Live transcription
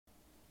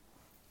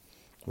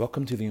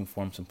Welcome to the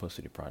Informed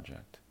Simplicity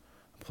Project,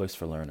 a place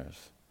for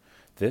learners.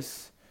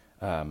 This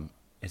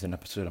is an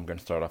episode I'm going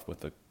to start off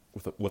with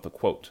a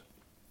quote.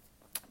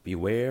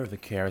 Beware the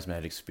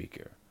charismatic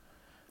speaker.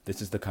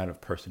 This is the kind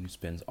of person who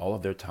spends all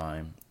of their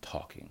time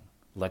talking,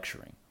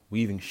 lecturing,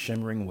 weaving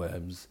shimmering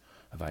webs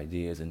of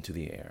ideas into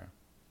the air.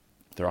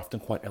 They're often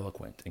quite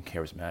eloquent and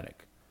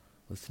charismatic.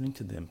 Listening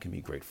to them can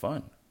be great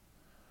fun,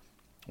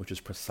 which is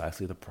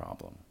precisely the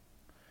problem.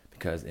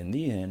 Because in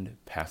the end,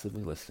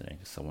 passively listening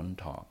to someone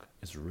talk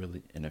is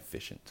really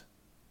inefficient.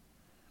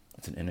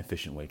 It's an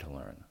inefficient way to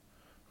learn.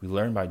 We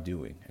learn by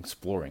doing,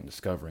 exploring,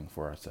 discovering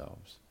for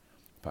ourselves,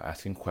 by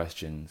asking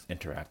questions,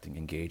 interacting,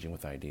 engaging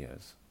with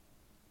ideas.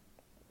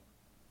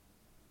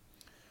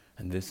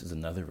 And this is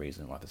another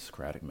reason why the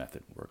Socratic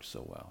method works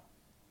so well.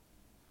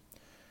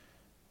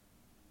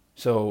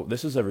 So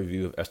this is a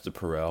review of Esther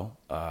Perel.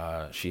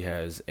 She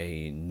has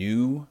a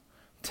new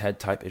TED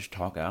type-ish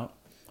talk out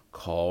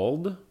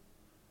called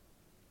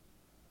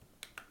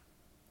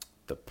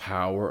The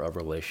Power of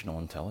Relational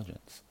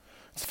Intelligence.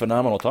 It's a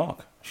phenomenal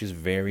talk. She's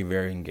very,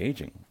 very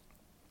engaging.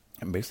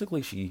 And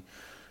basically she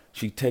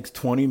takes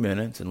 20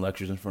 minutes and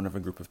lectures in front of a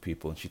group of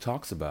people, and she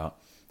talks about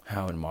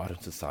how in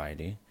modern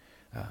society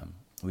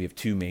we have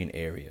two main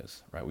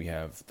areas, right? We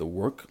have the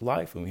work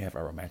life and we have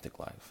our romantic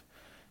life.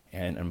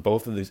 And in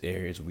both of these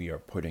areas, we are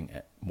putting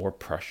more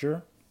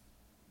pressure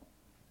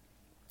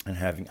and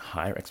having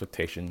higher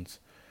expectations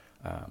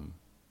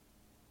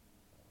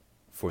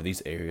for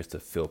these areas to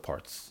fill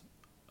parts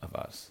of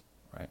us,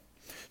 right?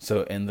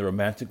 So in the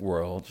romantic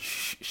world,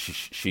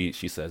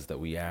 she says that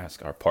we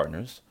ask our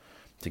partners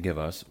to give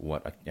us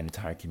what an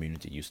entire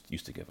community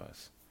used to give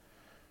us.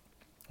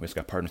 We ask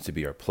our partners to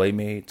be our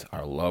playmate,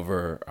 our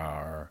lover,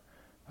 our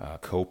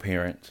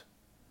co-parent,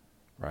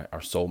 right?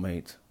 Our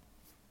soulmate,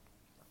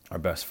 our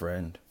best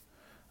friend.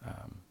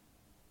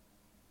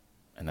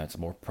 And that's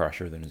more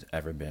pressure than has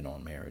ever been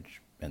on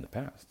marriage in the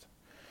past.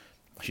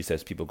 She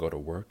says people go to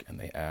work and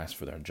they ask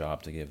for their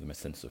job to give them a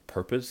sense of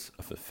purpose,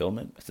 of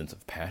fulfillment, a sense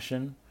of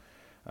passion.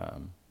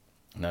 And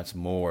that's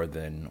more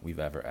than we've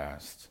ever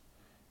asked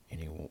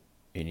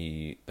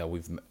any that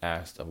we've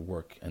asked of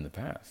work in the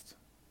past.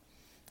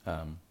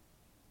 And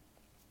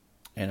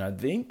I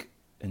think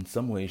in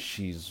some ways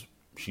she's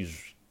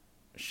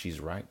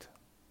right.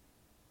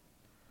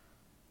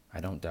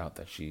 I don't doubt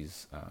that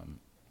she's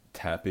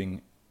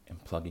tapping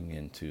and plugging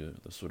into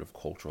the sort of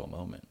cultural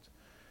moment.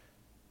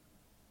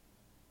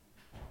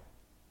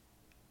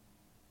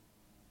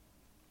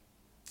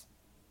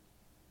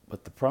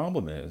 But the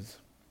problem is,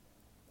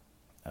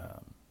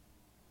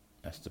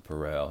 Esther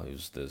Perel,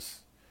 who's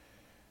this,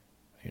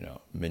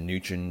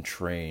 Minuchin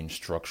trained,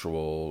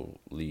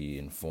 structurally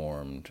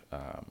informed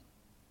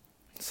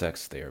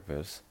sex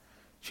therapist.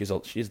 She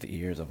has the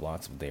ears of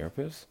lots of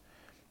therapists,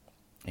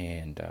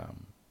 and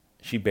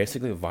she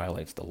basically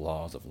violates the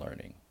laws of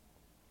learning.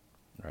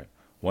 Right.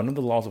 One of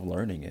the laws of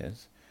learning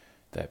is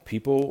that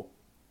people,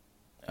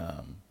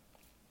 how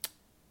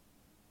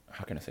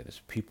can I say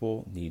this?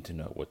 People need to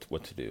know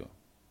what to do.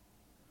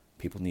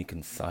 People need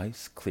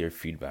concise, clear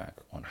feedback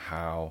on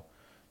how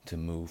to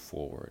move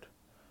forward.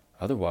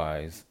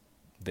 Otherwise,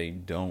 they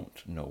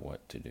don't know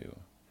what to do.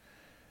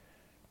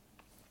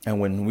 And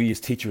when we as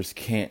teachers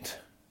can't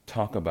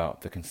talk about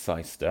the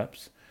concise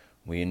steps,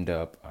 we end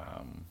up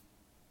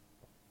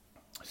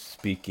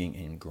speaking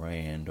in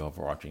grand,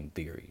 overarching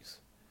theories,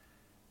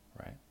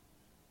 right?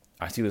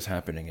 I see this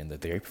happening in the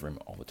therapy room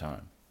all the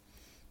time,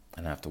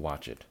 and I have to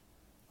watch it.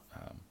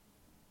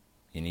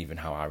 And even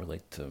how I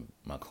relate to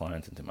my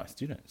clients and to my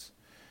students.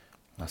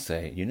 I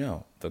say,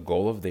 the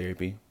goal of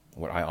therapy,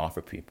 what I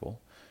offer people,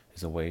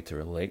 is a way to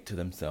relate to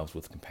themselves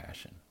with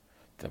compassion.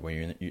 That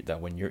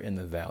when you're in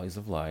the valleys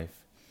of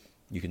life,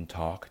 you can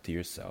talk to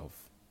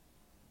yourself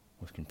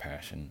with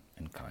compassion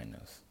and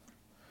kindness.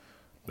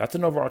 That's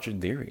an overarching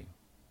theory.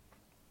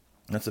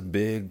 That's a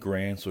big,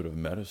 grand sort of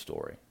meta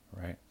story,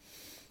 right?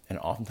 And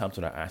oftentimes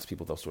when I ask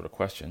people those sort of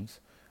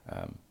questions,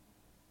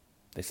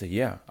 they say,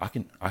 "Yeah, I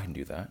can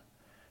do that."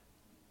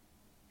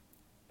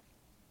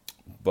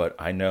 But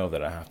I know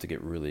that I have to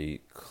get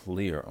really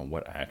clear on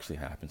what actually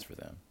happens for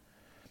them.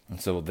 And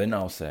so then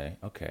I'll say,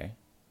 "Okay,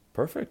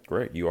 perfect,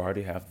 great. You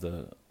already have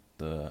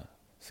the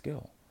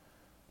skill.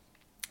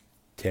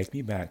 Take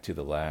me back to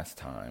the last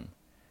time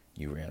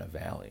you were in a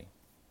valley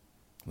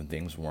when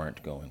things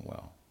weren't going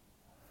well."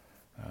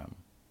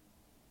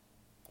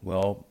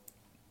 Well,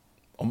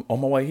 on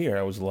my way here,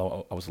 I was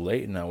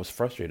late and I was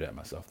frustrated at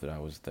myself that I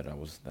was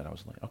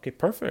late. Okay,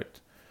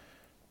 perfect.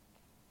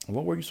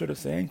 What were you sort of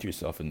saying to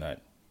yourself in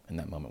that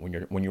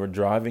moment when you were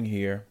driving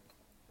here,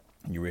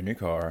 you were in your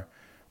car,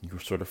 you were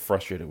sort of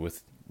frustrated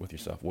with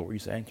yourself? What were you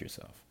saying to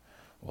yourself?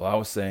 Well, I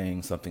was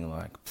saying something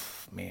like,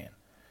 "Man,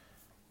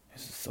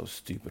 this is so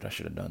stupid. I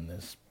should have done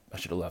this. I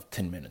should have left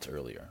 10 minutes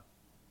earlier."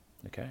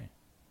 Okay.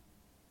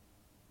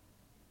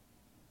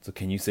 So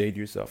can you say to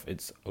yourself,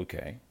 it's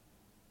okay?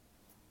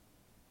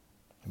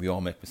 We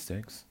all make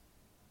mistakes.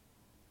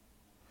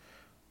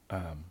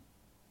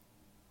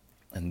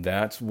 And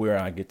that's where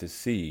I get to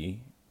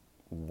see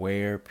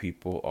where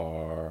people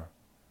are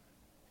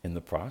in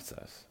the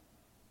process.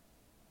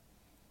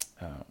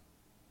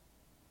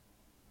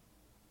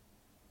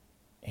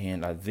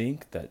 And I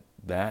think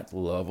that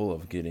level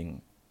of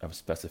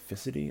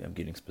specificity, of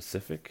getting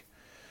specific,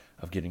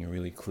 of getting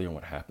really clear on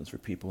what happens for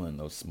people in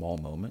those small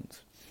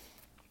moments,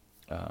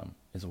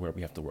 is where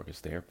we have to work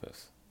as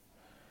therapists.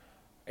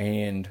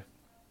 And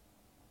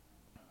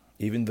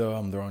even though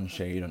I'm throwing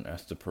shade on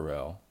Esther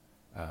Perel,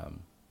 I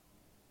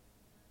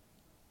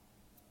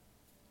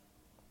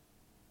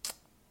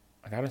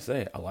gotta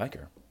say, I like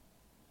her.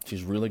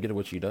 She's really good at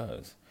what she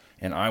does.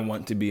 And I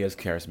want to be as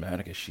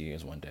charismatic as she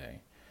is one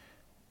day.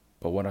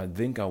 But what I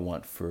think I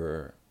want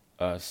for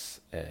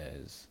us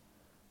as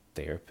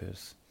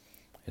therapists,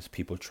 as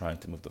people trying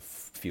to move the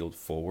field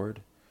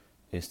forward,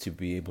 is to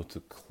be able to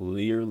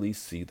clearly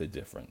see the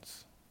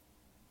difference.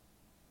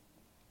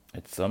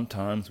 And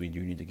sometimes we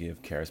do need to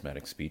give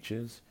charismatic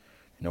speeches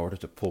in order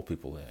to pull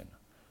people in.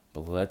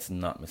 But let's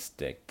not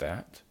mistake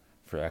that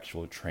for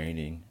actual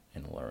training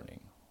and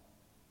learning.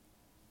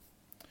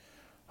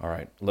 All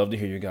right, love to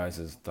hear you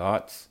guys'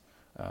 thoughts.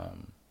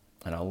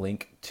 And I'll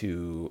link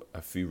to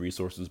a few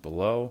resources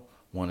below.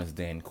 One is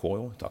Dan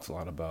Coyle. He talks a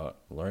lot about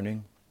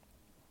learning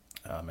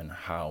and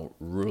how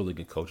really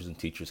good coaches and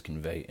teachers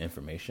convey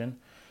information.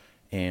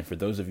 And for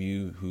those of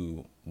you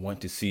who want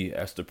to see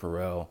Esther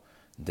Perel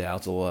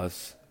dazzle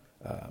us,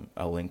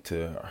 I'll link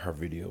to her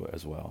video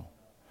as well.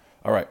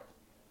 All right.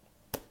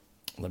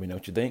 Let me know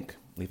what you think.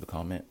 Leave a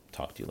comment.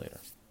 Talk to you later.